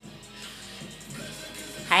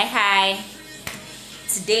Hi.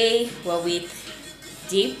 Today we're with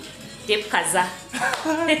Deep Kaza.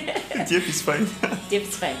 Deep is fine. Deep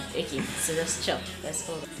is fine. Okay, so let's chop. Let's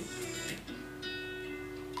hold.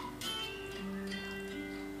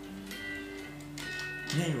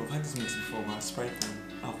 Yeah, you've had this mix before, but Sprite and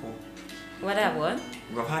apple. What I want?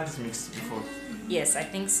 We've had this mix before. Yes, I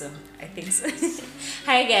think so.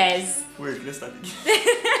 Hi guys. Wait, let's start again.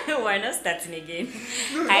 We're not starting again.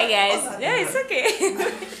 Hi guys. Yeah, it's okay.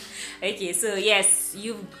 Okay, so yes,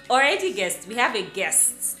 you've already guessed. We have a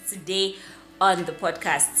guest today on the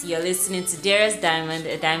podcast. You're listening to Dearest Diamond,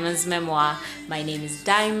 a Diamond's memoir. My name is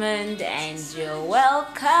Diamond, and you're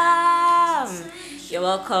welcome. You're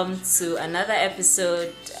welcome to another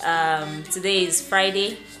episode. Today is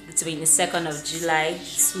Friday, the 22nd of July,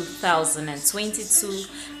 2022,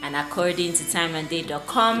 and according to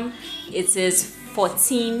timeanddate.com, it is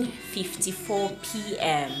 14:54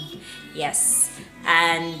 p.m. Yes,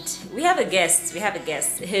 and we have a guest.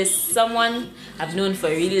 He's someone I've known for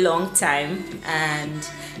a really long time, and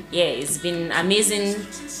yeah, it's been amazing.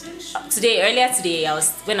 Earlier today,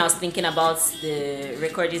 when I was thinking about the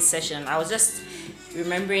recording session, I was just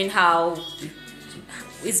remembering how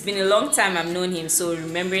it's been a long time I've known him, so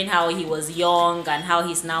remembering how he was young and how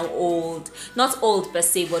he's now old. Not old per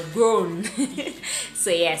se, but grown.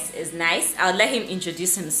 So yes, it's nice. I'll let him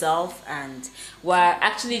introduce himself, and we're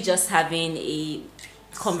actually just having a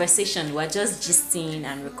conversation. We're just gisting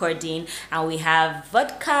and recording, and we have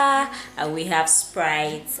vodka and we have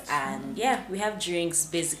Sprite, and yeah, we have drinks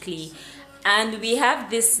basically, and we have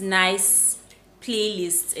this nice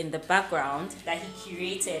playlist in the background that he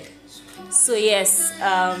curated. So yes,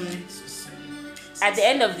 at the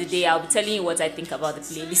end of the day, I'll be telling you what I think about the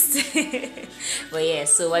playlist. But yeah,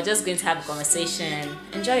 so we're just going to have a conversation.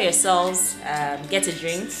 Enjoy yourselves, get a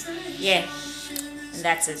drink, yeah, and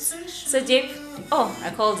that's it. So Jake,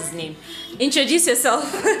 I called his name. Introduce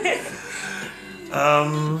yourself.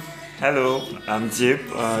 Hello, I'm Jip.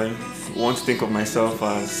 I want to think of myself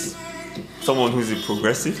as someone who's a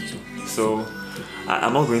progressive. So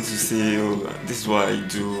I'm not going to say, this is what I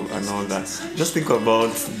do and all that. Just think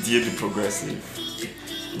about the progressive,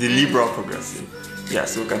 the liberal progressive. Yeah,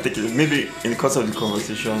 so we can take it. Maybe in the course of the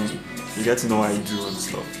conversation, you get to know what I do and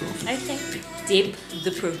stuff. So. Okay. Deep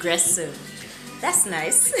the progressive. That's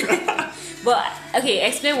nice. But, okay,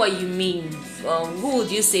 explain what you mean. Who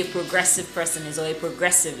would you say progressive person is or a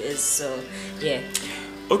progressive is? So, yeah.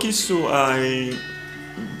 Okay, so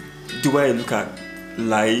the way I look at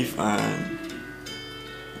life and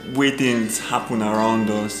way things happen around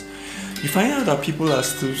us, you find out that people are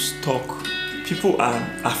still stuck. People are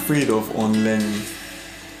afraid of unlearning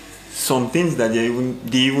some things that they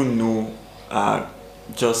even know are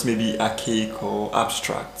just maybe archaic or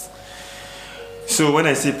abstract. So when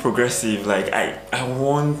I say progressive, like I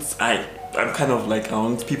want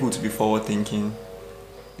people to be forward thinking,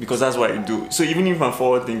 because that's what I do. So even if I'm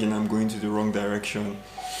forward thinking, I'm going to the wrong direction,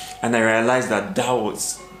 and I realize that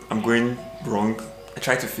I'm going wrong, I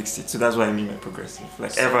try to fix it. So that's what I mean by progressive,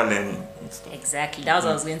 like ever learning and stuff. Exactly, that's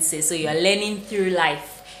what I was going to say. So you're learning through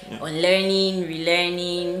life, unlearning,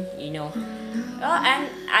 relearning, and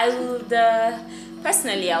I would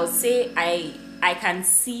personally, I would say I can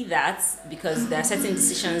see that, because there are certain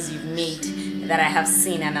decisions you've made that I have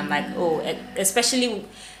seen, and I'm like, especially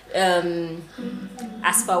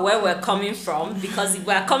as per where we're coming from, because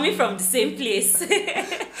we're coming from the same place.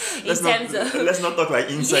 Let's not talk like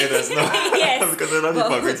insiders now. Yes, because other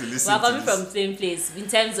people are going to listen. We're coming from the same place in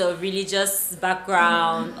terms of religious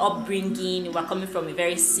background, upbringing. We're coming from a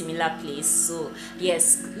very similar place. So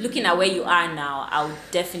yes, looking at where you are now, I would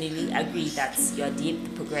definitely agree that you're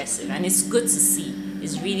deep progressive, and it's good to see.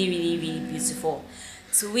 It's really, really, really beautiful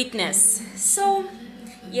to witness. So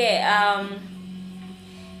yeah,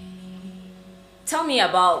 tell me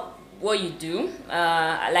about what you do.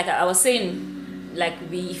 Like I was saying, like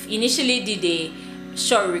we initially did a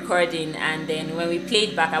short recording, and then when we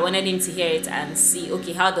played back, I wanted him to hear it and see,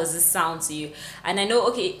 okay, how does this sound to you? And I know,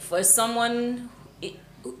 okay, for someone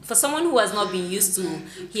who has not been used to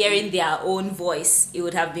hearing their own voice, it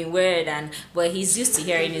would have been weird, but he's used to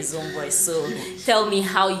hearing his own voice. So tell me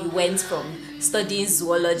how you went from studying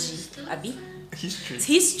zoology, Abi?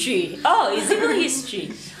 History. Oh, is it not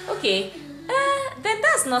history? Okay. Then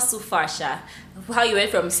that's not so far, Sha. How you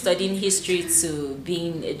went from studying history to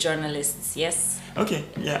being a journalist, yes? Okay,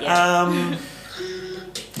 yeah.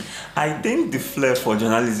 I think the flair for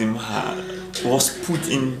journalism was put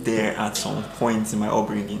in there at some point in my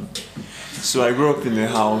upbringing. So I grew up in a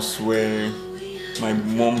house where my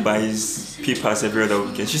mom buys papers every other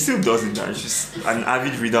weekend. She still does it now. She's an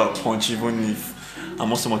avid reader of Punch, even if I'm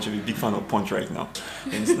not so much of a big fan of Punch right now.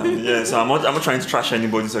 You understand? Yeah, so I'm not trying to trash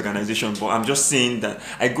anybody's organization, but I'm just saying that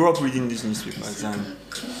I grew up reading these newspapers, and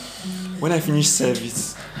when I finished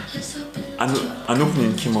service, an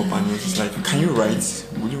opening came up and it was like, can you write?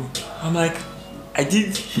 Will you? I'm like, I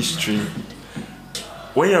did history.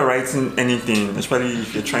 When you're writing anything, especially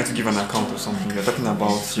if you're trying to give an account of something, you're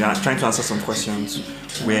trying to answer some questions: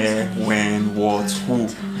 where, when, what, who.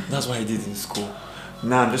 That's what I did in school.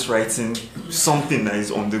 Now I'm just writing something that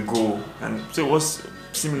is on the go, and so it was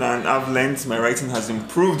similar. And I've learned my writing has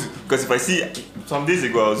improved, because if I see, some days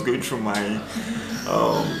ago I was going through my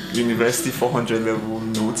university 400 level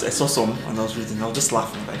notes. I saw some and I was reading. I was just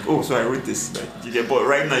laughing like, oh, so I wrote this. Like, you get, but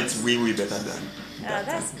right now it's way better than. Oh,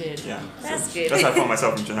 that's good. Yeah, that's so good. That's how I found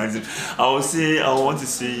myself in journalism. I want to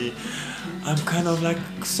say I'm kind of like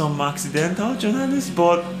some accidental journalist,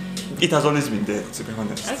 but it has always been there, to be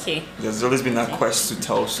honest. Okay. There's always been that quest to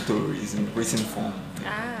tell stories in written form.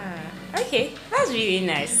 Okay, that's really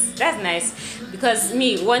nice. That's nice, because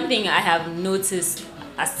one thing I have noticed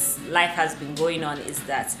as life has been going on is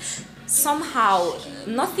that somehow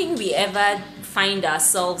nothing we ever find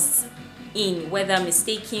ourselves in, whether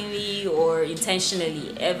mistakenly or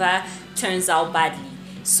intentionally, ever turns out badly.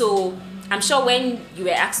 So I'm sure when you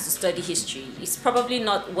were asked to study history, it's probably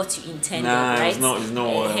not what you intended, right? It's not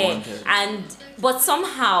what I wanted. But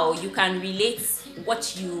somehow you can relate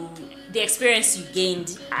the experience you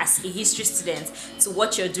gained as a history student to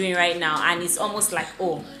what you're doing right now, and it's almost like,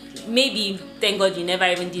 oh, maybe thank God you never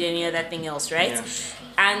even did any other thing else, right? Yeah.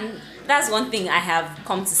 And that's one thing I have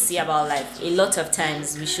come to see about life. A lot of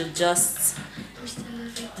times we should just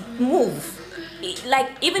move. Like,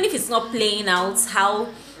 even if it's not playing out how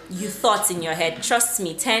you thought in your head, trust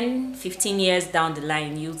me, 10, 15 years down the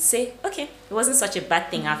line, you'd say, okay, it wasn't such a bad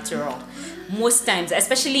thing after all. Most times,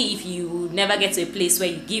 especially if you never get to a place where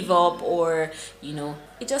you give up, or,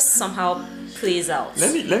 it just somehow plays out.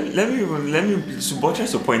 Let me to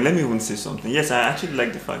buttress your point, let me even say something. Yes, I actually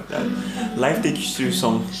like the fact that life takes you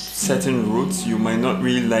some certain routes. You might not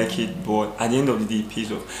really like it, but at the end of the day, it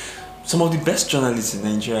pays off. Some of the best journalists in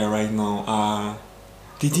Nigeria right now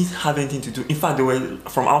they didn't have anything to do. In fact, they were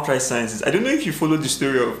from Outright Sciences. I don't know if you followed the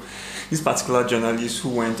story of this particular journalist who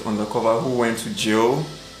went undercover, who went to jail.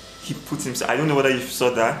 He put himself, I don't know whether you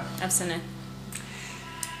saw that. I've seen it.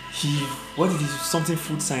 What did he do? Something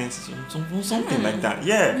food sciences or something like that.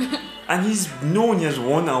 Yeah. And he's known, he has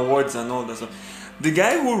won awards and all that stuff. The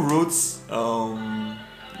guy who wrote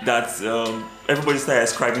that everybody started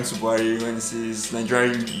ascribing to Buhari when he says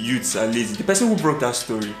Nigerian youths are lazy. The person who broke that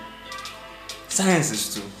story,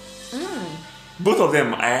 Sciences too. Both of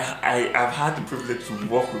them, I've had the privilege to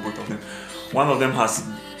work with both of them. One of them has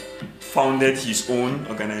founded his own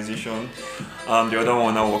organization. The other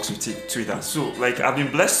one now works with Twitter. So, like, I've been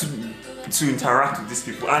blessed to interact with these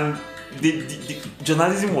people, and the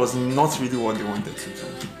journalism was not really what they wanted to do,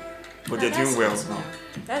 but they're doing well now.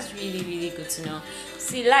 That's really, really good to know.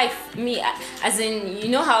 See, life, as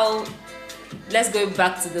in, how, let's go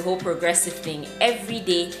back to the whole progressive thing. Every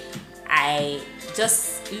day, I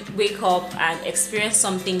just wake up and experience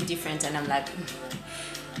something different, and I'm like,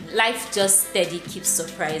 life just steady keeps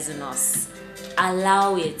surprising us.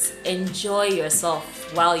 Allow it. Enjoy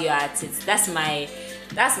yourself while you're at it. That's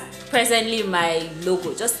presently my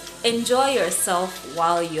logo. Just enjoy yourself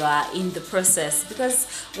while you are in the process, because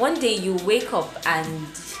one day you wake up and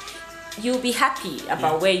you'll be happy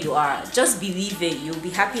about where you are. Just believe it. You'll be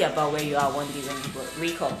happy about where you are one day when you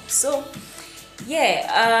wake up. So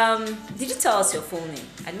did you tell us your full name?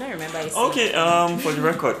 I don't remember. Okay, for the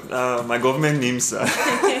record, my government name's Dave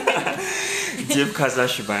Kaza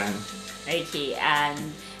Shiban. Okay, and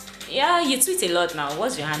you tweet a lot now.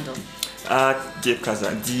 What's your handle? Dave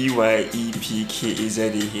Kaza, DYEPKAZAH.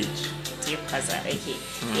 Dave Kaza, okay.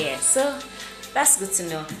 Yeah, so that's good to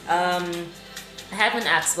know. I haven't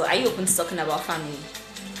asked, but are you open to talking about family?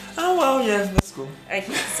 Oh, well, yeah, let's go.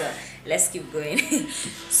 Okay, so let's keep going.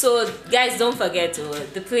 So, guys, don't forget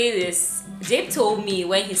the playlist. Dave told me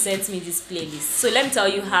when he sent me this playlist. So, let me tell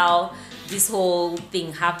you how this whole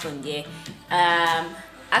thing happened. Yeah.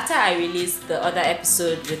 After I released the other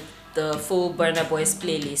episode with the full Burna Boys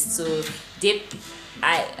playlist, so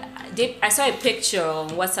I saw a picture on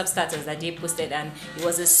WhatsApp status that Dave posted, and it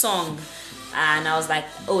was a song. And I was like,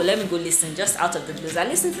 oh, let me go listen, just out of the blues. I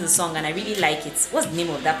listened to the song and I really like it. What's the name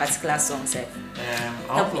of that particular song, sir?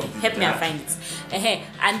 Help me and find it.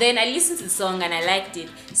 And then I listened to the song and I liked it.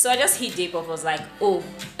 So I just hit Dave up. I was like, oh,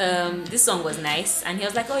 this song was nice. And he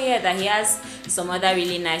was like, oh yeah, that he has some other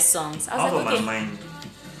really nice songs. I was out like, of okay. my mind.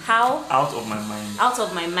 How? Out of my mind. Out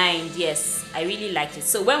of my mind, yes. I really liked it.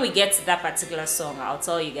 So when we get to that particular song, I'll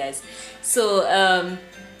tell you guys. So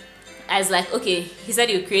I was like, okay, he said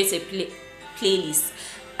he'll create a playlist,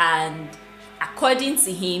 and according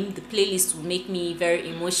to him, the playlist will make me very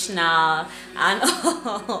emotional, and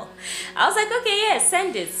I was like, okay, yeah,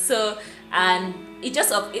 send it. So, and it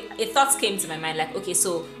just a thought came to my mind, like, okay,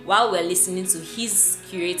 so while we're listening to his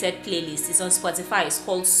curated playlist, it's on Spotify, it's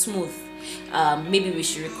called Smooth. Maybe we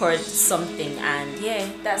should record something, and yeah,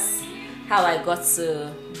 that's how I got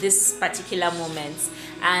to this particular moment.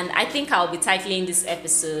 And I think I'll be titling this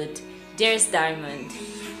episode Dearest Diamond,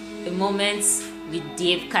 a moment with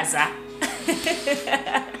Dave Kaza.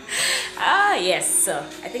 Yes, so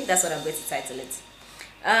I think that's what I'm going to title it.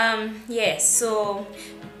 Yeah, so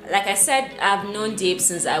like I said, I've known Dave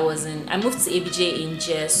since I moved to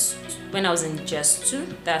ABJ when I was in just 2,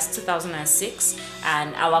 that's 2006,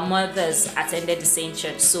 and our mothers attended the same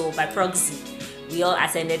church, so by proxy we all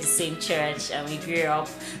attended the same church and we grew up.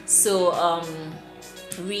 So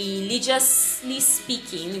religiously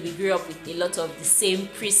speaking, we grew up with a lot of the same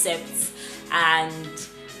precepts, and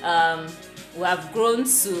we have grown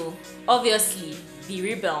to obviously be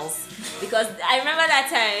rebels, because I remember that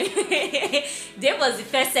time Dave was the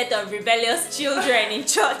first set of rebellious children in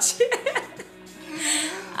church.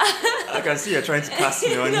 I can see you're trying to cast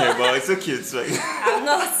me on here, but it's okay. It's like I'm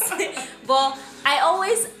not, but I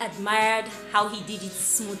always admired how he did it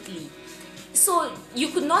smoothly. So you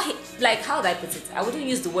could not like, how would I put it? I wouldn't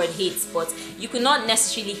use the word hate, but you could not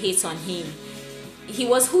necessarily hate on him. He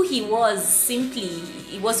was who he was. Simply,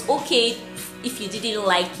 it was okay if you didn't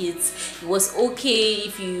like it. It was okay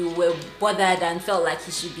if you were bothered and felt like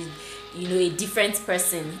he should be, a different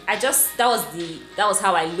person. That was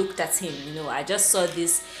how I looked at him. I just saw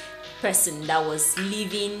this person that was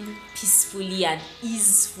living peacefully and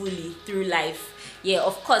easefully through life. Yeah,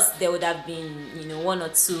 of course there would have been, one or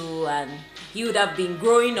two, and he would have been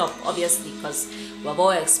growing up, obviously, because we've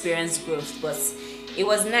all experienced growth. But it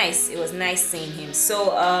was nice. It was nice seeing him.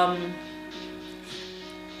 So,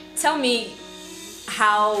 tell me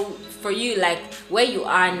how, for you, like where you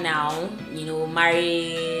are now,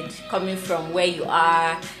 married, coming from where you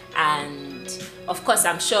are, and of course,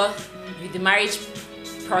 I'm sure with the marriage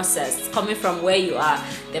process, coming from where you are,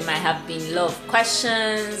 there might have been a lot of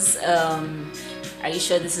questions. Are you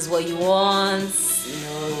sure this is what you want?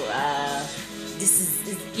 This is,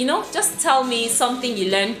 just tell me something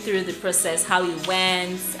you learned through the process, how you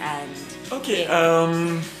went, and okay.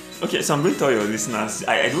 Yeah. Okay. So I'm going to tell your listeners.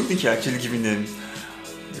 I don't think you're actually giving them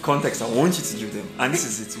the context I want you to give them, and this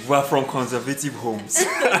is it. We're from conservative homes.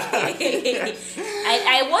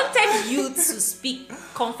 I wanted you to speak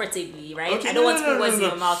comfortably, right? Okay, I don't want to put words in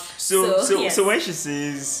your mouth. So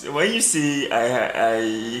when you say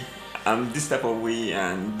I'm this type of way,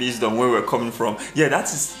 and based on where we're coming from, yeah,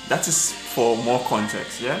 that is for more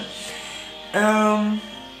context, yeah.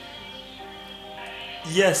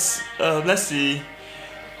 Yes, let's say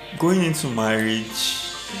going into marriage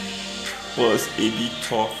was a bit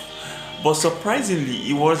tough, but surprisingly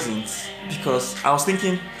it wasn't, because I was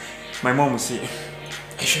thinking my mom would say,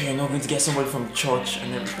 "Are you sure you're not going to get somebody from church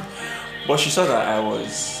and everything?" But she saw that I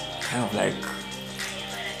was kind of like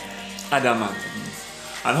adamant,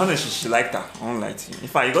 and honestly she liked that. I don't like it. In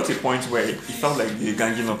fact, it got to a point where it felt like they were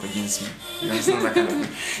ganging up against me. You understand that kind of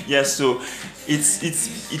thing? Yeah, so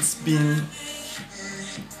it's been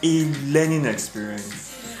a learning experience.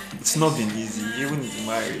 It's not been easy, even in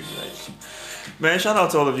marriage. Like, man, shout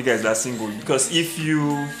out to all of you guys that are single, because if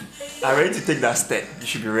you are ready to take that step, you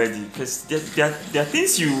should be ready, because there are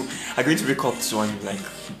things you are going to wake up to and you're like,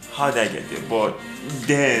 how did I get there? But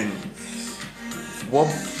then,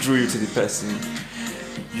 what drew you to the person?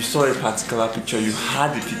 You saw a particular picture, you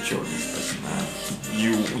had the picture of this person,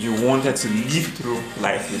 and you wanted to live through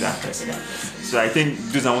life with that person. So I think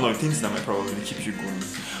those are one of the things that might probably keep you going.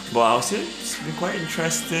 But I'll say it's been quite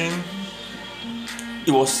interesting.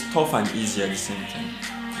 It was tough and easy at the same time.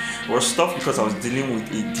 It was tough because I was dealing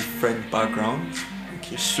with a different background.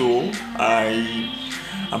 Okay, so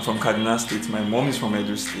I'm from Kaduna State. My mom is from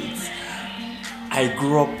Edo State. I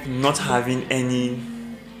grew up not having any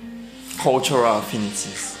cultural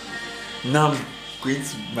affinities. Now I'm going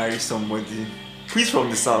to marry somebody who is from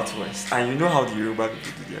the southwest, and you know how the Yoruba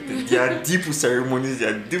people do their thing. They are deep with ceremonies. They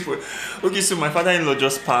are deep with... Okay, so my father-in-law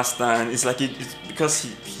just passed, and it's like it's because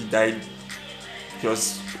he died. He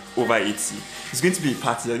was over 80. It's going to be a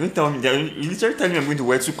party. They're going to tell me. They're literally telling me I'm going to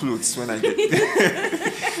wear 2 clothes when I get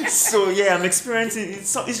there. So yeah, I'm experiencing.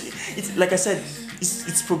 It's like I said.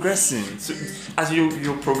 It's progressing. So as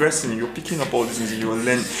you're progressing, you're picking up all these things, and you're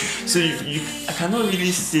learning. So I cannot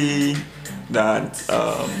really say that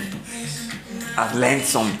I've learned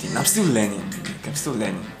something. I'm still learning. I'm still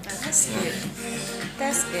learning. That's good.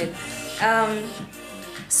 That's good.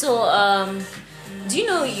 Do you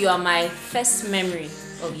know you are my first memory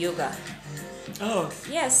of yoga? Oh,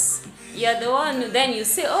 Yes, you're the one. Then you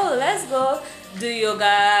say, "Oh, let's go do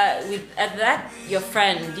yoga with that your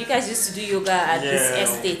friend." You guys used to do yoga at this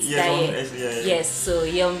estate. Yes. So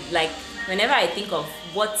you're like, whenever I think of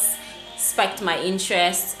what spiked my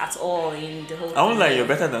interest at all in the whole. I won't lie, you're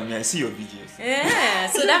better than me. I see your videos. Yeah.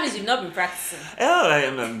 So that means you've not been practicing.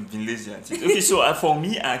 Yeah, I've been lazy at it. Okay, so for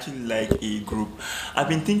me, I actually like a group. I've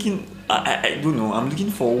been thinking, I don't know, I'm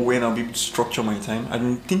looking for when I'll be able to structure my time. I've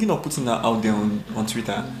been thinking of putting that out there on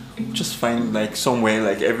Twitter. Just find like somewhere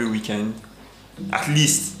like every weekend. At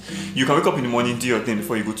least you can wake up in the morning, do your thing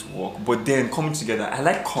before you go to work. But then coming together, I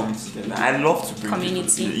like coming together. I love to bring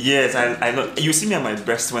Community. people. Yes, I love. You see me at my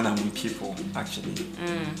best when I'm with people. Actually.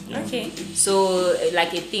 Yeah. Okay. So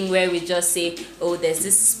like a thing where we just say, "Oh, there's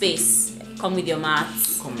this space. Come with your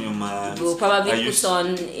mats." Come your man. We'll probably put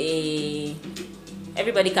on a.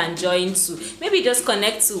 Everybody can join to maybe just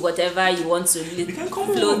connect to whatever you want to We can come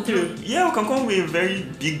flow with, through. Yeah, we can come with a very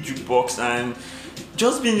big jukebox and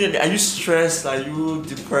just being there. Are you stressed? Are you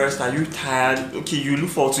depressed? Are you tired? Okay, you look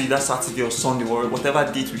forward to either Saturday or Sunday or whatever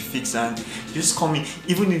date we fix, and you just come in,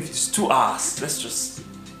 even if it's 2 hours. Let's just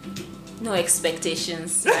No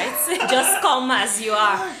expectations, right? Just come as you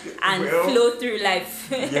are and flow through life.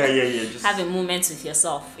 yeah. Just Have a moment with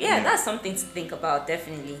yourself. Yeah. That's something to think about,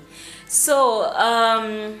 definitely. So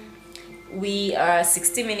we are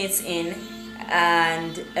 60 minutes in,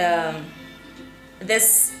 and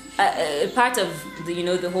there's a part of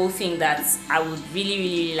the whole thing that I would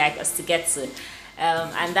really like us to get to,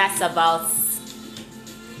 and that's about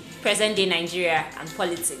present day Nigeria and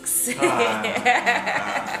politics.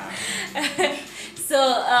 So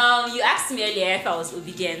you asked me earlier if I was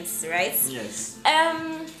obedient, right? yes.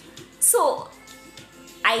 So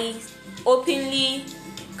I openly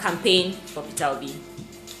campaign for Peter Obi.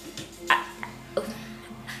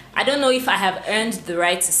 I don't know if I have earned the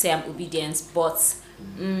right to say I'm obedient, but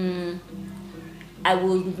I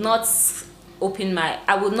will not open my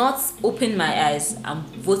eyes and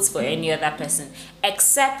vote for any other person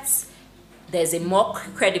except there's a more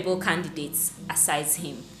credible candidate aside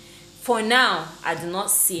him. For now, I do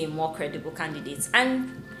not see a more credible candidate,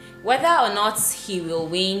 and whether or not he will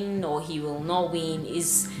win or he will not win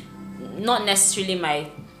is not necessarily my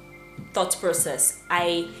thought process.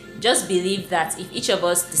 I just believe that if each of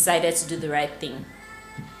us decided to do the right thing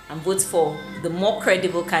and vote for the more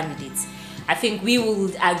credible candidate, I think we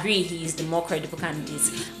would agree he is the more credible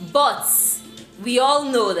candidate. But we all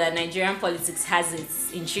know that Nigerian politics has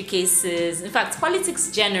its intricacies. In fact, politics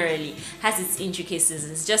generally has its intricacies.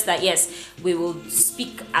 It's just that, yes, we will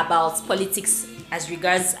speak about politics as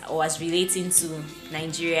regards or as relating to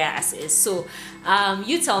Nigeria as it is. So,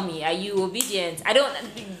 you tell me, are you obedient?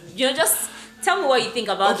 Just tell me what you think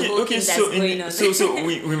about the whole thing that's going on. So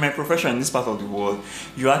with my profession in this part of the world,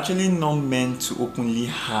 you're actually not meant to openly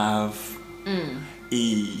have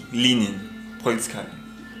a leaning politically.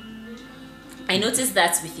 I noticed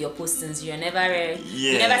that with your postings, you never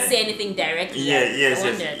say anything directly.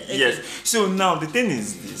 Yes. So now the thing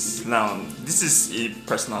is this. Now this is a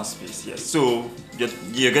personal space. Yes. So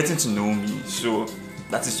you're getting to know me. So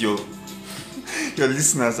that is your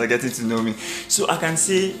listeners are getting to know me. So I can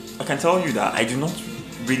tell you that I do not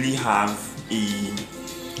really have a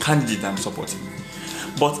candidate I'm supporting.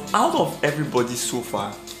 But out of everybody so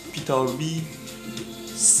far, Peter Obi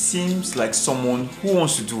seems like someone who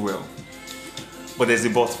wants to do well. But there's a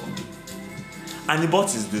but for me. And the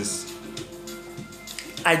but is this.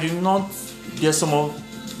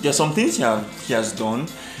 There's some things he has done.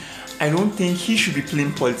 I don't think he should be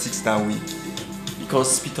playing politics that way.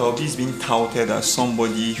 Because Peter Obi is being touted as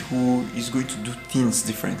somebody who is going to do things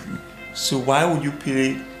differently. So why would you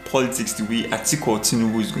play politics the way Atiku or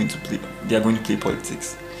Tinubu is going to play? They are going to play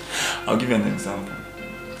politics. I'll give you an example.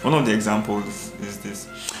 One of the examples is this.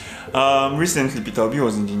 Recently, Peter Obi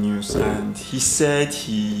was in the news and he said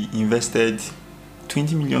he invested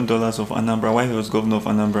 $20 million of Anambra while he was governor of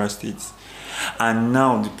Anambra State. And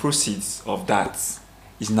now the proceeds of that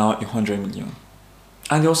is now 100 million.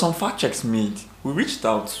 And there were some fact checks made. We reached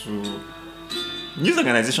out to news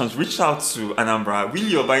organizations, reached out to Anambra.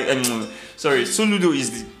 Soludo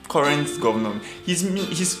is the current governor. His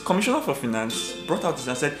commissioner for finance brought out this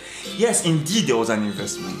and said, yes, indeed there was an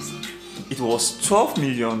investment. It was $12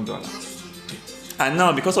 million. And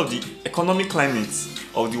now, because of the economic climate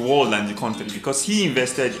of the world and the country, because he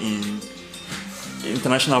invested in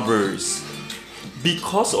international breweries,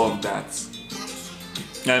 because of that,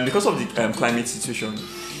 and because of the climate situation,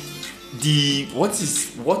 what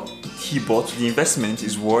he bought, the investment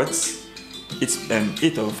is worth, it's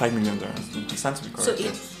 $8 or $5 million. I stand to be correct. So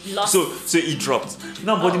it lost. So it dropped.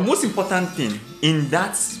 Now, but the most important thing in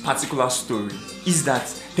that particular story is that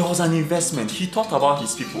there was an investment. He thought about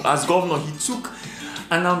his people. As governor, he took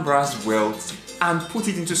Anambra's wealth and put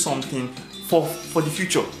it into something for the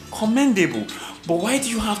future. Commendable. But why do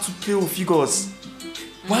you have to play with figures?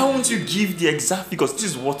 Why won't you give the exact figures? This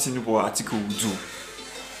is what Tinubu article will do.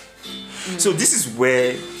 So this is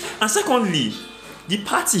where, and secondly, the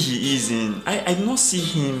party he is in, I do not see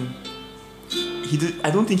him.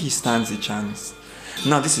 I don't think he stands a chance.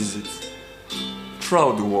 Now this is it.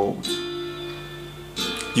 Throughout the world,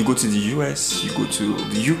 you go to the US, you go to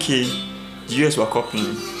the UK, the US were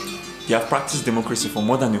copying. They have practiced democracy for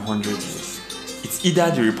more than 100 years. It's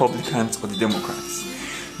either the Republicans or the Democrats.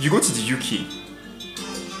 You go to the UK,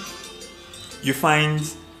 you find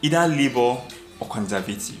either Labour or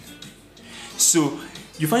Conservative. So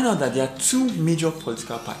you find out that there are two major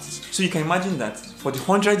political parties. So you can imagine that for the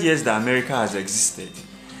 100 years that America has existed,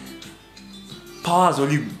 power has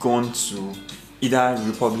only gone to either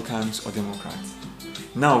Republicans or Democrats.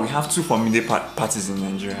 Now we have two formidable parties in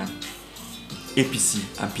Nigeria,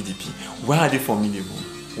 APC and PDP. Why are they formidable?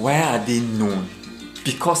 Why are they known?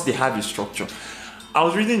 Because they have a structure. I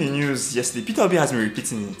was reading the news yesterday. Peter Obi has been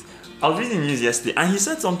repeating it. I was reading the news yesterday and he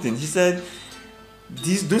said something. He said,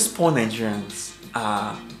 those poor Nigerians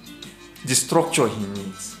are the structure he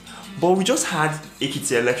needs. But we just had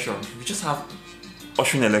Ekiti election. We just have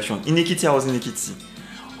Osun election. In Ekiti, I was in Ekiti.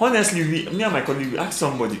 Honestly, me and my colleague, we asked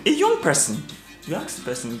somebody, a young person, we asked the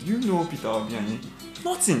person, do you know Peter Obi?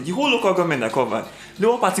 Nothing. The whole local government that covered, the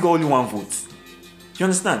whole party got only one vote. You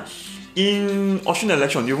understand? In Osun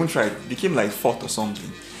election, they even tried. They came like fourth or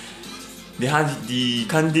something. They had, the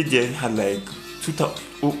candidate there had like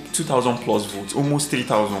 2,000 plus votes, almost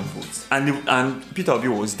 3,000 votes. And Peter Obi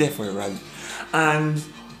was there for a rally. And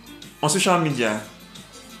on social media,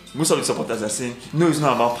 most of the supporters are saying, no, it's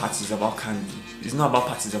not about parties, it's about candidates. It's not about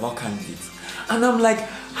parties, it's about candidates. And I'm like,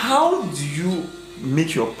 how do you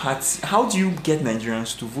make your party, how do you get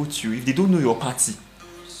Nigerians to vote you if they don't know your party?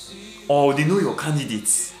 Or they know your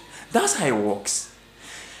candidates? That's how it works.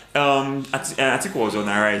 Atiku was on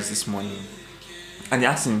Arise this morning. And they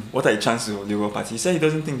asked him, what are the chances of the Labour Party? He said he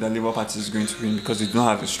doesn't think that the Labour Party is going to win because they don't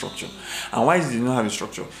have a structure. And why is it they don't have a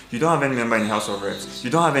structure? You don't have any member in the House of Reps. You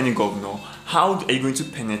don't have any governor. How are you going to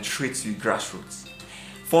penetrate the grassroots?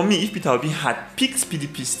 For me, if Peter Obi had picked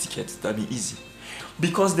PDP's ticket, that would be easy.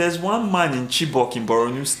 Because there's one man in Chibok in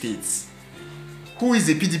Borno State who is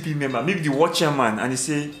a PDP member, maybe the ward chairman, and they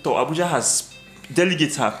say, Abuja has,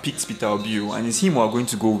 delegates have picked Peter Obi, and it's him we are going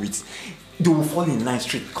to go with. They will fall in line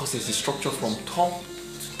straight because there's a structure from top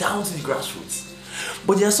down to the grassroots.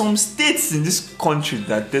 But there are some states in this country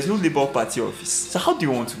that there's no Labour Party office. So how do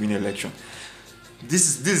you want to win an election? This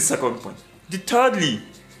is the second point. Thirdly,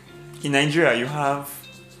 in Nigeria, you have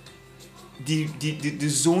the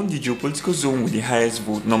zone, the geopolitical zone with the highest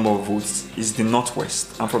number of votes is the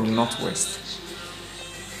Northwest. I'm from the Northwest.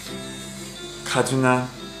 Kaduna,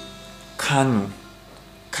 Kano,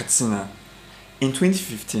 Katsina. In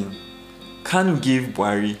 2015, Kano gave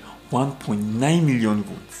Buhari 1.9 million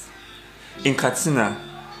votes. In Katsina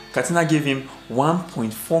gave him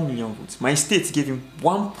 1.4 million votes. My state gave him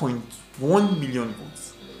 1.1 million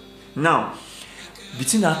votes. Now,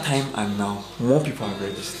 between that time and now, more people have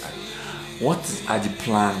registered. What are the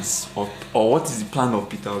plans or what is the plan of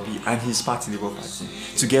Peter Obi and his party, Labour Party,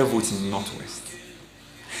 to get votes in the Northwest?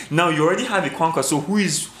 Now you already have a conqueror. So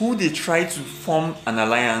who they try to form an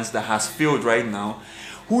alliance that has failed right now,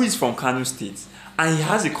 who is from Kano State, and he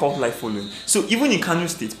has a cult-like following. So even in Kano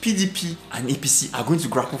State, PDP and APC are going to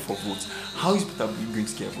grapple for votes. How is Peter Obi going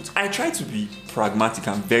to get votes? I try to be pragmatic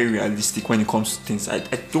and very realistic when it comes to things. I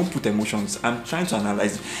don't put emotions. I'm trying to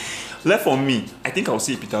analyze it. Left for me, I think I'll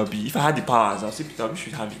say Peter Obi. If I had the powers, I'll say Peter Obi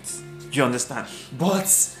should have it. You understand?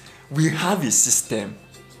 But we have a system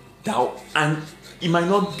that, and it might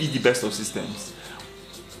not be the best of systems.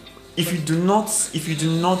 If you do not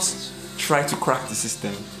try to crack the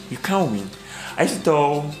system, you can't win. I used to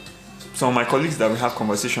tell some of my colleagues that we have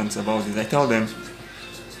conversations about this. I tell them,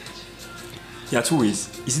 there are two ways.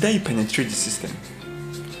 Is that you penetrate the system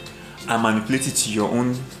and manipulate it to your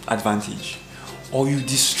own advantage, or you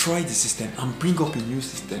destroy the system and bring up a new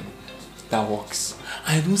system that works.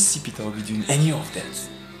 I don't see Peter Obi doing any of that.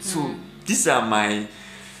 So these are my,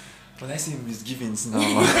 what I say, misgivings now.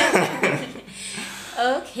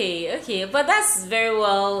 Okay, but that's very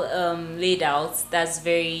well laid out.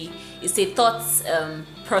 It's a thought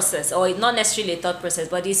process, or not necessarily a thought process,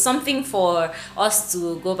 but it's something for us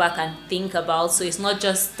to go back and think about. So it's not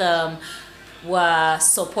just we're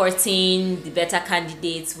supporting the better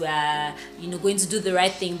candidates, we're going to do the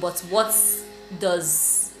right thing, but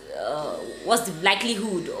does what's the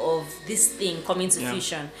likelihood of this thing coming to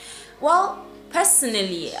fruition? Well,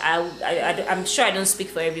 personally, I'm sure I don't speak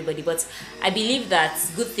for everybody, but I believe that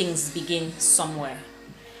good things begin somewhere.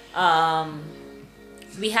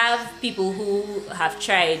 We have people who have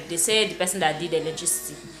tried. They say the person that did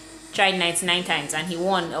electricity tried 99 times and he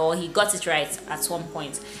won, or he got it right at one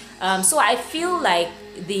point. So I feel like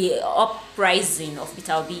the uprising of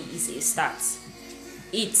Peter Obi is a start.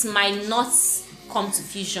 It might not come to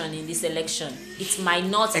fusion in this election. It might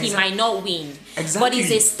not. He might not win. Exactly. But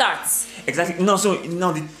it's a start. Exactly. No. So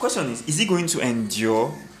now the question is he going to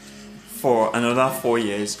endure for another 4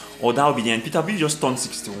 years, or that will be the end? Peter Obi just turned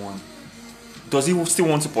 61. Does he still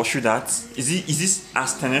want to pursue that? Is this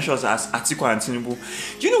as tenacious as Atiku and Tinubu?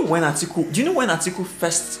 Do you know when Atiku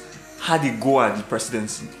first had a go at the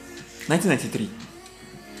presidency? 1993.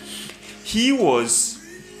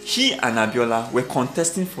 He and Abiola were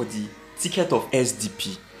contesting for the ticket of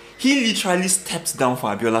SDP. He literally stepped down for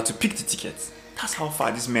Abiola to pick the ticket. That's how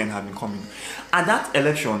far these men have been coming. At that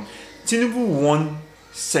election, Tinubu won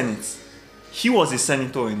Senate. He was a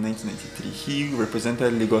senator in 1993. He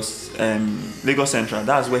represented Lagos Central.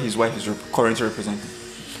 That's where his wife is currently representing.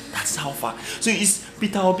 That's how far. So is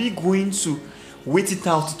Peter Obi going to wait it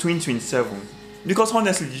out to 2027? Because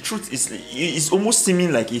honestly, the truth is, it's almost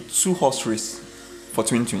seeming like a two-horse race for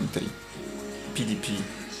 2023. PDP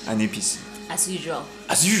and APC. As usual.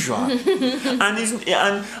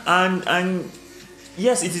 and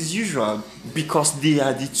yes, it is usual because they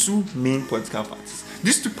are the two main political parties.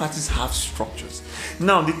 These two parties have structures.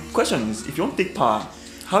 Now the question is, if you want to take power,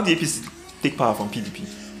 how did APC take power from PDP?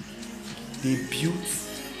 They built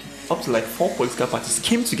up to like 4 political parties,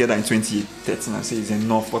 came together in 2013 and said it's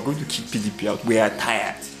enough, we're going to kick PDP out, we are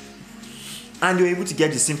tired. And they were able to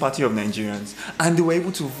get the sympathy of Nigerians, and they were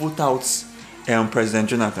able to vote out President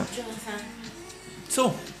Jonathan.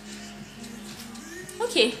 So,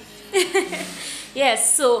 okay.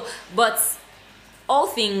 Yes, so, but all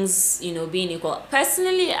things, being equal,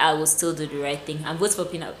 personally, I will still do the right thing and vote for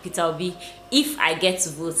Peter Obi if I get to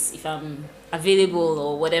vote, if I'm available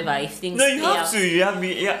or whatever. If things you have to you have to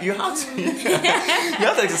you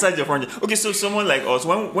have to exercise your front. Okay, so someone like us,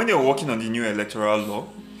 when they're working on the new electoral law,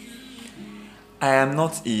 I am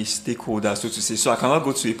not a stakeholder, so to say, so I cannot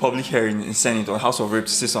go to a public hearing in Senate or House of Rep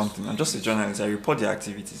to say something. I'm just a journalist. I report their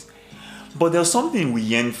activities. But there's something we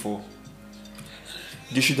yearn for.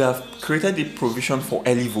 They should have created a provision for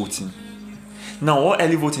early voting. Now, what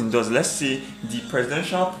early voting does, let's say the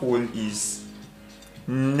presidential poll is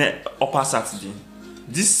upper Saturday.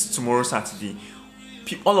 This tomorrow Saturday,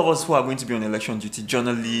 all of us who are going to be on election duty,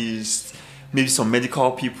 journalists, maybe some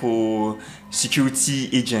medical people, security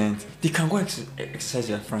agents, they can go exercise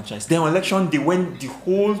their franchise. Then on election day, when the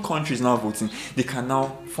whole country is now voting, they can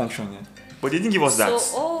now function. But they didn't give us that.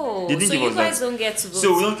 So you guys don't get to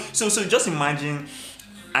vote. So just imagine,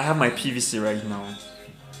 I have my PVC right now.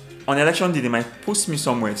 On election day, they might post me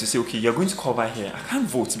somewhere to say, okay, you're going to cover here. I can't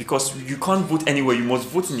vote because you can't vote anywhere. You must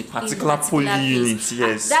vote in a particular polling unit.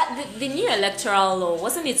 Yes. The new electoral law,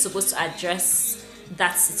 wasn't it supposed to address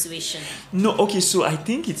that situation? No. Okay. So I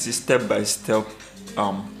think it's a step-by-step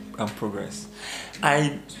progress.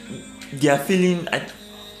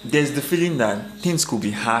 There's the feeling that things could be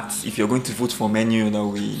hacked if you're going to vote for any other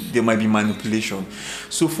way. There might be manipulation.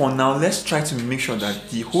 So for now, let's try to make sure that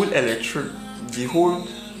the whole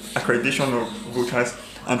accreditation of voters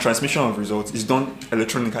and transmission of results is done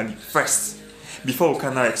electronically first, before we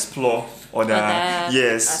can now explore other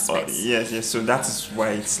aspects. Yes. So that is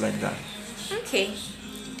why it's like that. Okay.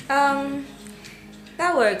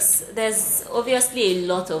 That works. There's obviously a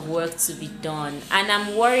lot of work to be done, and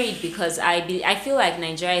I'm worried because I feel like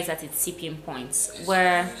Nigeria is at its tipping point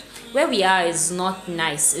where we are is not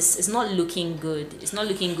nice. It's not looking good. It's not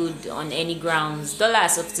looking good on any grounds. Dollar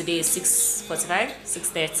as of today is 6.45,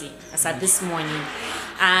 6.30 as at this morning,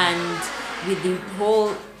 and with the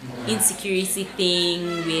whole insecurity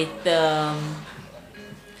thing, with the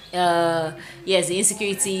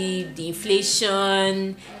insecurity, the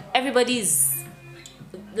inflation, everybody's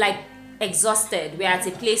like exhausted. We're at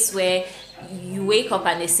a place where you wake up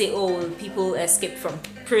and they say, oh, people escaped from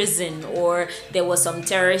prison, or there was some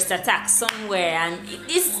terrorist attack somewhere, and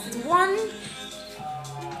it's one.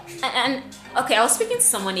 And okay, I was speaking to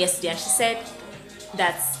someone yesterday and she said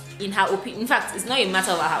that in her opinion, in fact, it's not a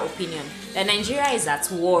matter of her opinion, that Nigeria is at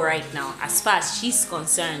war right now as far as she's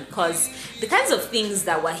concerned, because the kinds of things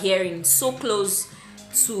that we're hearing so close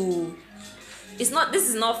to, this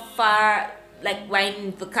is not far, like we're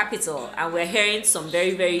in the capital and we're hearing some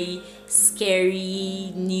very, very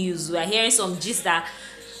scary news. We're hearing some gist that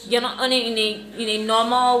you're not only in a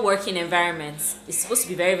normal working environment, it's supposed to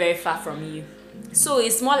be very, very far from you. So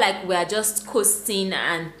it's more like we're just coasting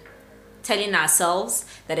and telling ourselves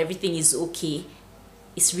that everything is okay.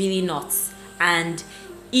 It's really not. And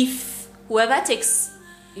if whoever takes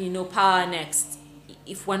power next,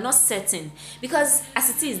 if we're not certain, because as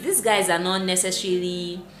it is, these guys are not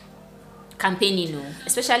necessarily campaigning,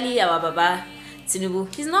 especially our Baba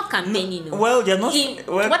Tinubu. He's not campaigning. Well, they're not.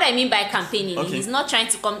 What I mean by campaigning, okay. He's not trying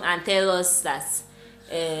to come and tell us that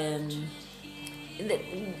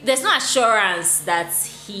there's no assurance that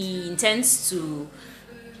he intends to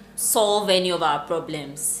solve any of our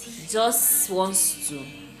problems. He just wants to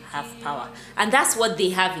have power, and that's what they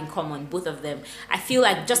have in common, both of them. I feel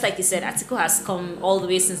like, just like you said, Atiku has come all the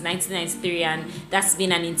way since 1993, and that's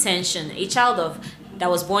been an intention. A child that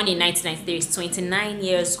was born in 1993 is 29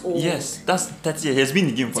 years old. Yes, that's 30 years. He has been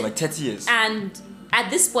in the game for like 30 years. And at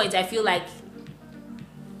this point, I feel like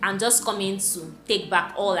I'm just coming to take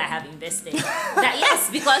back all I have invested. Yes,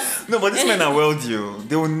 because no, but these men are wealthy.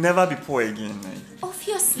 They will never be poor again.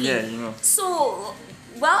 Obviously. Yeah, So,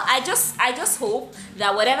 well, I just hope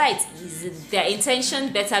that whatever it is, their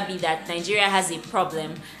intention better be that Nigeria has a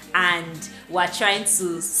problem and we're trying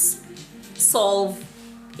to solve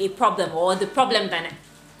a problem, or the problem that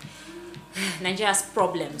Nigeria has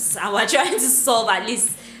problems, and we're trying to solve at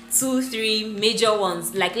least 2-3 major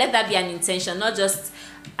ones. Like, let that be an intention, not just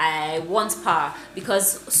I want power,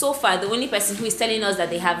 because so far the only person who is telling us that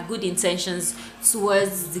they have good intentions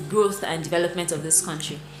towards the growth and development of this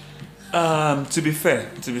country. To be fair,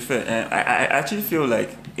 I actually feel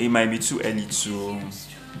like it might be too early to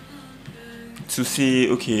say,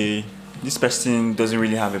 okay, this person doesn't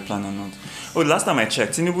really have a plan or not. Oh, last time I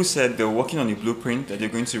checked, Tinubu said they're working on a blueprint that they're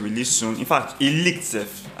going to release soon. In fact, it leaked,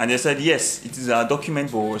 and they said yes, it is a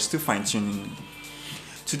document, but we're still fine-tuning.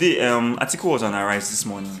 Today, Atiku was on Arise this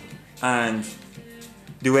morning, and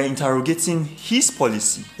they were interrogating his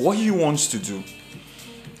policy, what he wants to do.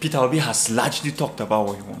 Peter Obi has largely talked about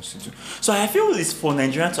what he wants to do. So I feel it's for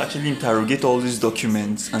Nigerians to actually interrogate all these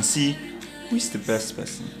documents and see who is the best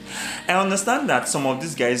person. I understand that some of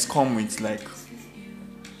these guys come with like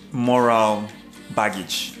moral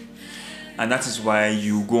baggage, and that is why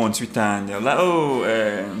you go on Twitter and they're like,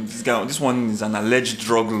 this one is an alleged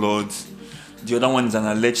drug lord, the other one is an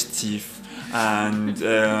alleged thief, and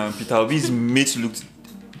Peter Obi is made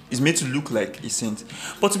to look like a saint.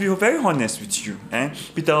 But to be very honest with you,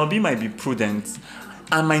 Peter Obi might be prudent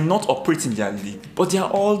and might not operate in their league, but they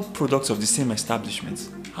are all products of the same establishment.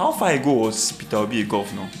 How far ago was Peter Obi a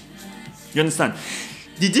governor? You understand?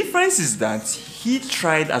 The difference is that he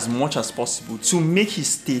tried as much as possible to make his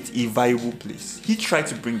state a viable place. He tried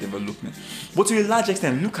to bring development. But to a large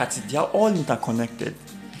extent, look at it, they are all interconnected.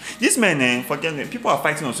 These men, forget me, people are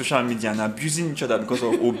fighting on social media and abusing each other because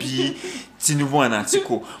of Obi, Tinubu and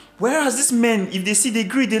Atiku. Whereas these men, if they see, they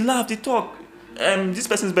agree, they laugh, they talk. This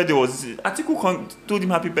person's birthday was, Atiku told him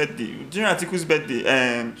happy birthday. During Atiku's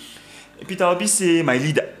birthday, Peter Obi say, my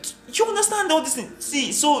leader. You understand all this thing?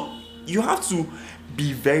 See, so you have to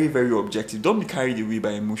be very, very objective. Don't be carried away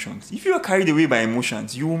by emotions. If you are carried away by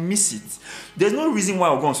emotions, you will miss it. There's no reason why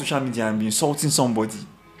I'll go on social media and be insulting somebody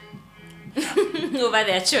over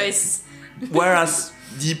their choice. Whereas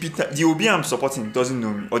the Obi I'm supporting doesn't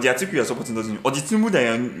know me, or the Atiku you're supporting doesn't know you, or the Tinubu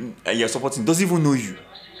that you're supporting doesn't even know you,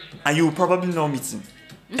 and you will probably not meet him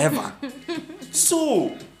ever.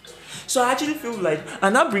 So I actually feel like,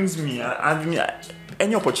 and that brings me,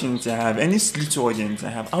 any opportunity I have, any little audience I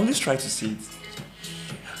have, I always try to say it.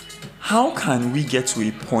 How can we get to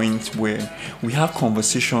a point where we have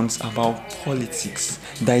conversations about politics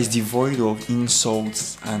that is devoid of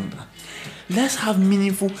insults, and let's have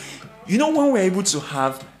meaningful, when we're able to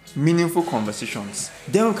have meaningful conversations,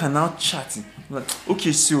 then we can now chat. Like,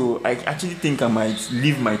 okay, so I actually think I might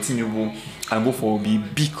leave my Tinubu and go for Obi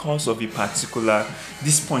because of a particular,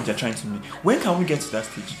 this point you're trying to make. When can we get to that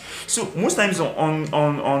stage? So most times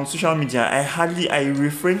on social media, I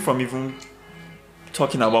refrain from even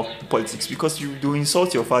talking about politics because you do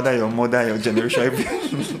insult your father, your mother, your generation,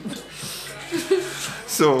 everything.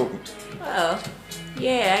 So, well,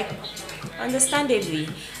 yeah, understandably.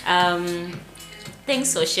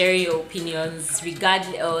 Thanks for sharing your opinions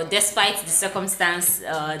despite the circumstance,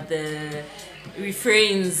 the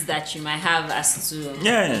refrains that you might have as to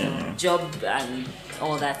yeah. job and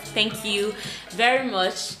all that. Thank you very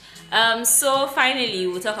much. So finally,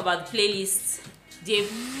 we'll talk about the playlist.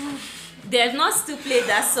 They've not still played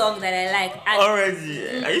that song that I like. And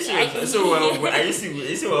Already? Are you serious? So, are you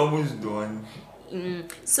serious? We're almost done.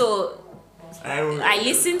 so I I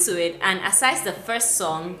listened to it, and aside the first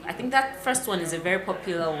song, I think that first one is a very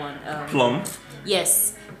popular one. Plum.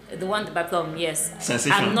 Yes, the one by Plum. Yes,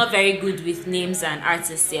 Sensation. I'm not very good with names and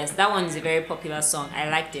artists. Yes, that one is a very popular song. I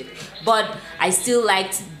liked it, but I still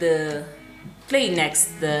liked the Play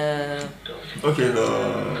Next. Okay.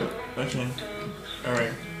 All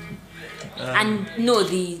right. And no,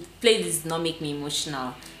 the playlist did not make me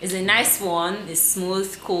emotional. It's a nice one. It's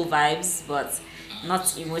smooth, cool vibes, but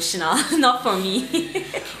not emotional. Not for me.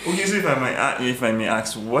 Okay, so if I may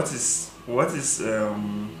ask, what's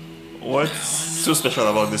so special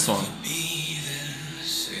about this song?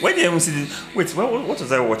 Why did I even see this? Wait, what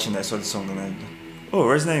was I watching? I saw the song tonight. Oh,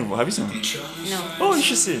 Resident Evil. Have you seen it? No. Oh, you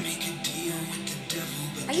should see it.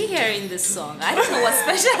 Are you hearing this song? I don't know what's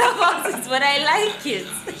special about it, but I like it.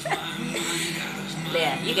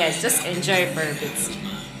 There, you guys just enjoy it for a bit.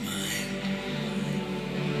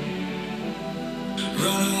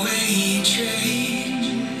 Runaway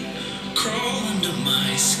train, crawl under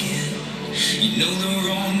my skin. You know the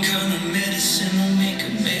wrong kind of medicine will make a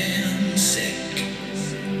man sick.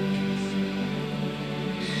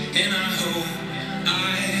 And I hope I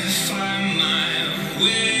find my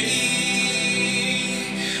way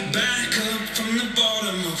back up from the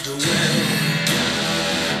bottom of the well.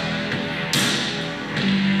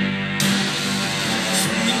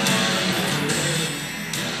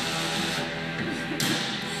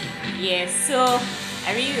 Yeah, so I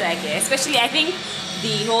really like it. Especially, I think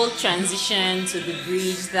the whole transition to the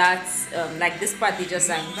bridge. That's like this part they just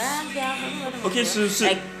sang. Okay, so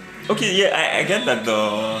like, okay, yeah, I get that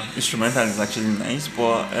the instrumental is actually nice,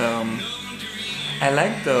 but I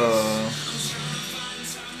like the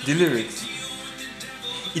lyrics.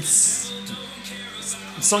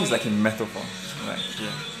 The song is like a metaphor, right?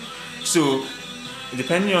 Yeah. So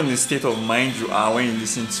depending on the state of mind you are when you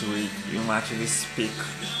listen to it, you might actually speak.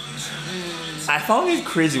 I found it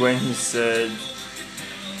crazy when he said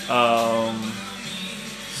he's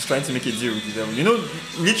trying to make a deal with the devil. You know,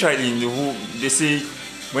 literally in the whole, they say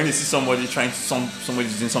when they see somebody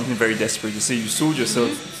somebody's doing something very desperate, they say you sold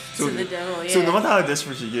yourself to the devil. Yeah. So no matter how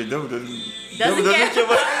desperate you get, devil doesn't care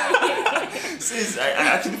about. So I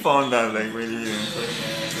actually found that like really interesting.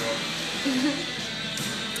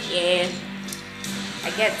 Yeah,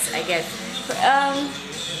 I get.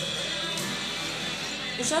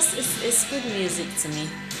 It's good music to me.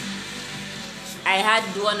 I had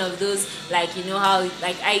one of those, like, you know how,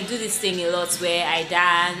 like, I do this thing a lot where I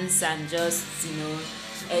dance and just,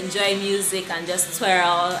 enjoy music and just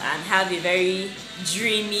twirl and have a very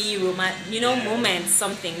dreamy moment,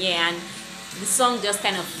 something. Yeah, and the song just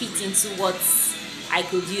kind of fit into what I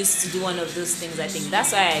could use to do one of those things. I think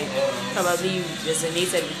that's why I probably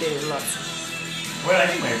resonated with it a lot. Well, I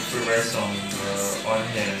think my favorite song on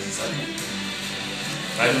here is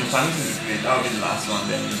I don't know, planning to play. That'll be the last one,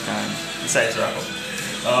 then we can decide to wrap up.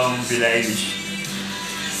 Billie Eilish.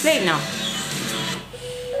 Play it now.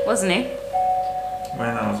 What's the name? When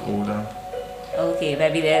I was older. Okay, by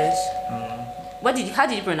Billie Eilish. How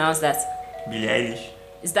did you pronounce that? Billie Eilish.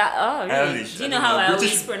 Is that, oh really? Eilish. Do you know how I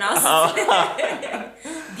always pronounce it?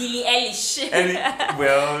 Billie Eilish.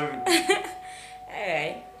 Well.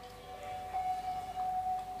 Alright.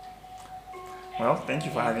 Well, thank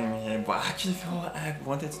you for having me here, but I actually felt I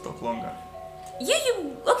wanted to talk longer.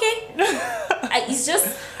 You okay. It's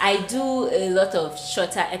just I do a lot of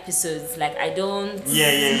shorter episodes. Like I don't.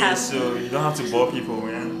 Yeah. So you don't have to bore people,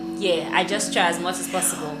 man. Yeah, I just try as much as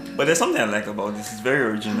possible. But there's something I like about this. It's very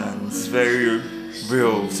original. It's very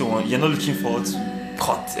real. So you're not looking forward to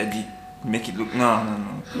cut a bit, make it look. No.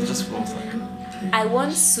 It just flows like. I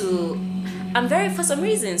want to. I'm very, for some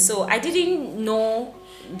reason. So I didn't know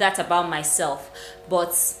that about myself,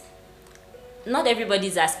 but not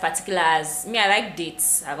everybody's as particular as me. I like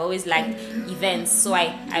dates. I've always liked events, so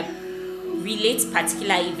I relate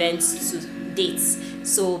particular events to dates.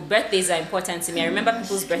 So birthdays are important to me. I remember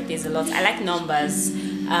people's birthdays a lot. I like numbers.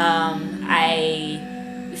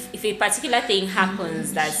 If a particular thing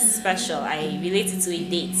happens that's special, I relate it to a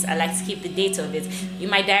date. I like to keep the date of it in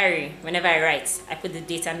my diary. Whenever I write, I put the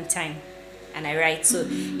date and the time, and I write. So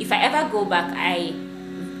if I ever go back,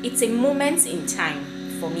 it's a moment in time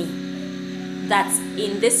for me that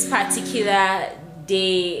in this particular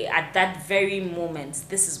day, at that very moment,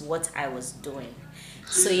 this is what I was doing.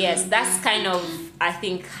 So yes, that's kind of, I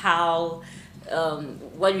think, how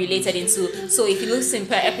what related into. So if you listen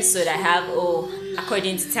per episode, I have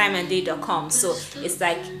according to timeanddate.com. So it's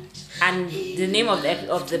like and the name of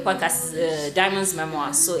the podcast is Diamond's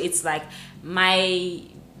Memoir. So it's like my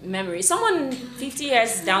memory. Someone 50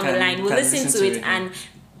 years down the line will listen to it and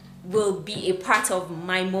will be a part of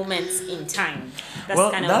my moments in time. That's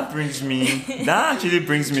Well, kind that actually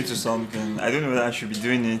brings me to something. I don't know whether I should be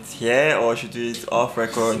doing it here or should do it off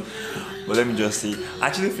record. But let me just say, I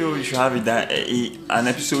actually feel you should have an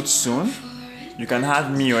episode soon. You can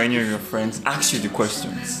have me or any of your friends ask you the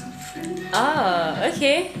questions. Oh,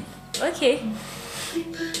 okay.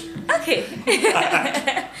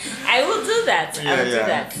 I will do that. I will do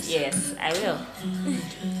that. Yes, I will.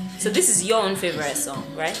 So this is your own favorite song,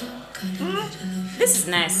 right? This is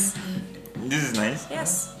nice. This is nice.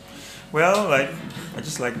 Yes. Well, like, I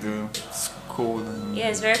just like the cool. And Yeah,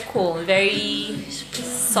 it's very cool, very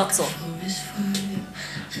subtle.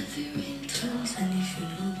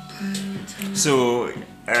 so,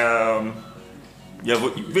 yeah,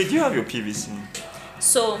 but wait, do you have your PVC?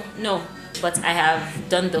 So no, but I have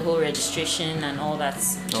done the whole registration and all that.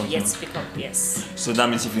 Okay. Yet to pick up. Yes. So that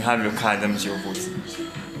means if you have your card, that means you're voting.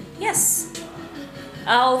 Yes.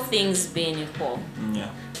 All things being equal. Yeah.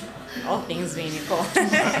 All things being equal.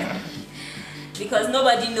 Because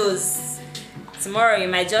nobody knows. Tomorrow you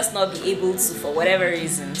might just not be able to for whatever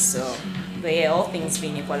reason. So, but yeah, all things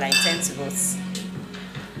being equal, I intend to vote.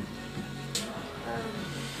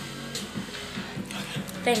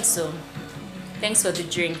 Thanks, so. Thanks for the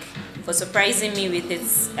drink, for surprising me with it.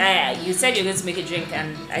 You said you're going to make a drink,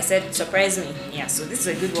 and I said surprise me. Yeah, so this is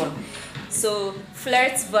a good one. So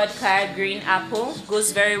Flirt Vodka Green Apple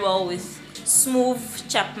goes very well with Smooth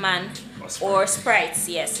Chapman or Sprite.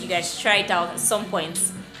 Yes, you guys try it out at some point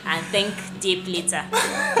and thank Dave later.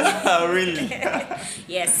 Really?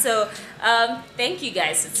 Yes, so thank you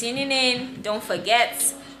guys for tuning in. Don't forget,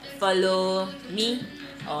 follow me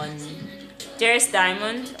on Dearest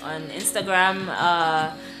Diamond on Instagram,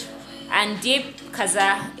 and Deep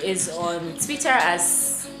Kaza is on Twitter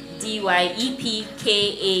as DYEPKAZAH,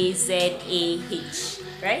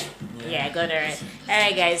 right? Yeah, I got it right.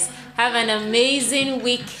 Alright guys, have an amazing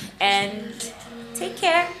week and take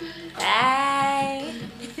care. Bye.